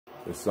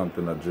It's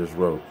something I just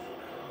wrote.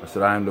 I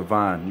said, I am the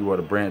vine, you are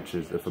the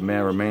branches. If a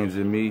man remains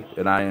in me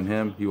and I in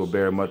him, he will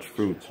bear much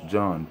fruit.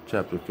 John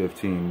chapter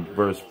 15,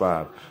 verse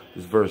 5.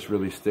 This verse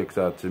really sticks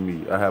out to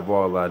me. I have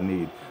all I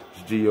need.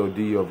 It's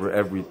G-O-D over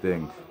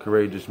everything.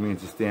 Courageous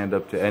means to stand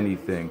up to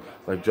anything,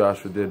 like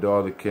Joshua did to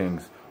all the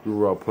kings. We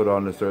were all put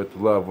on this earth to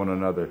love one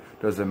another.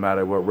 Doesn't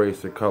matter what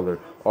race or color,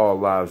 all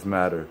lives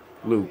matter.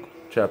 Luke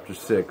chapter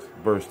 6,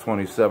 verse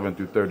 27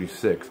 through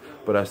 36.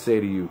 But I say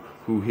to you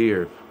who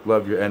hear,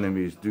 love your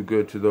enemies, do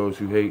good to those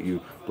who hate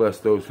you, bless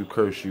those who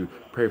curse you,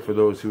 pray for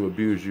those who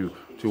abuse you.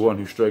 To one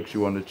who strikes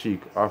you on the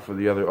cheek, offer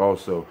the other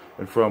also.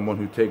 And from one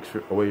who takes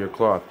away your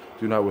cloth,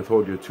 do not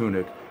withhold your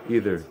tunic.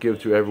 Either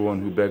give to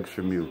everyone who begs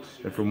from you,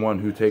 and from one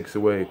who takes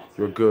away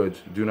your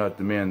goods, do not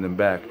demand them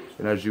back.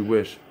 And as you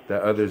wish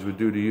that others would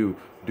do to you,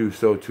 do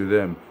so to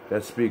them.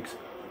 That speaks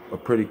a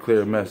pretty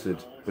clear message.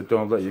 But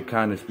don't let your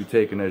kindness be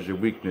taken as your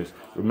weakness.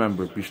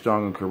 Remember, be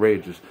strong and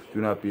courageous.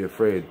 Do not be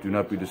afraid. Do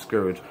not be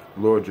discouraged.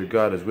 The Lord your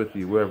God is with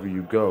you wherever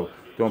you go.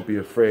 Don't be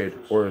afraid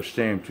or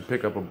ashamed to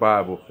pick up a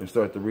Bible and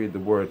start to read the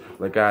Word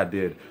like I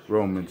did.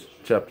 Romans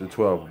chapter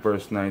 12,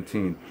 verse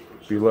 19.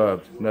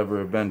 Beloved,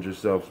 never avenge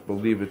yourselves, but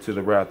leave it to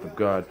the wrath of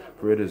God.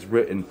 For it is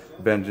written,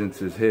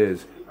 vengeance is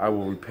his. I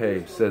will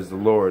repay, says the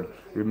Lord.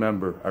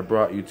 Remember, I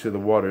brought you to the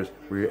waters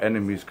where your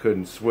enemies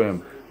couldn't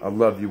swim. I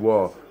love you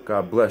all.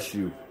 God bless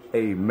you.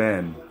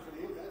 Amen.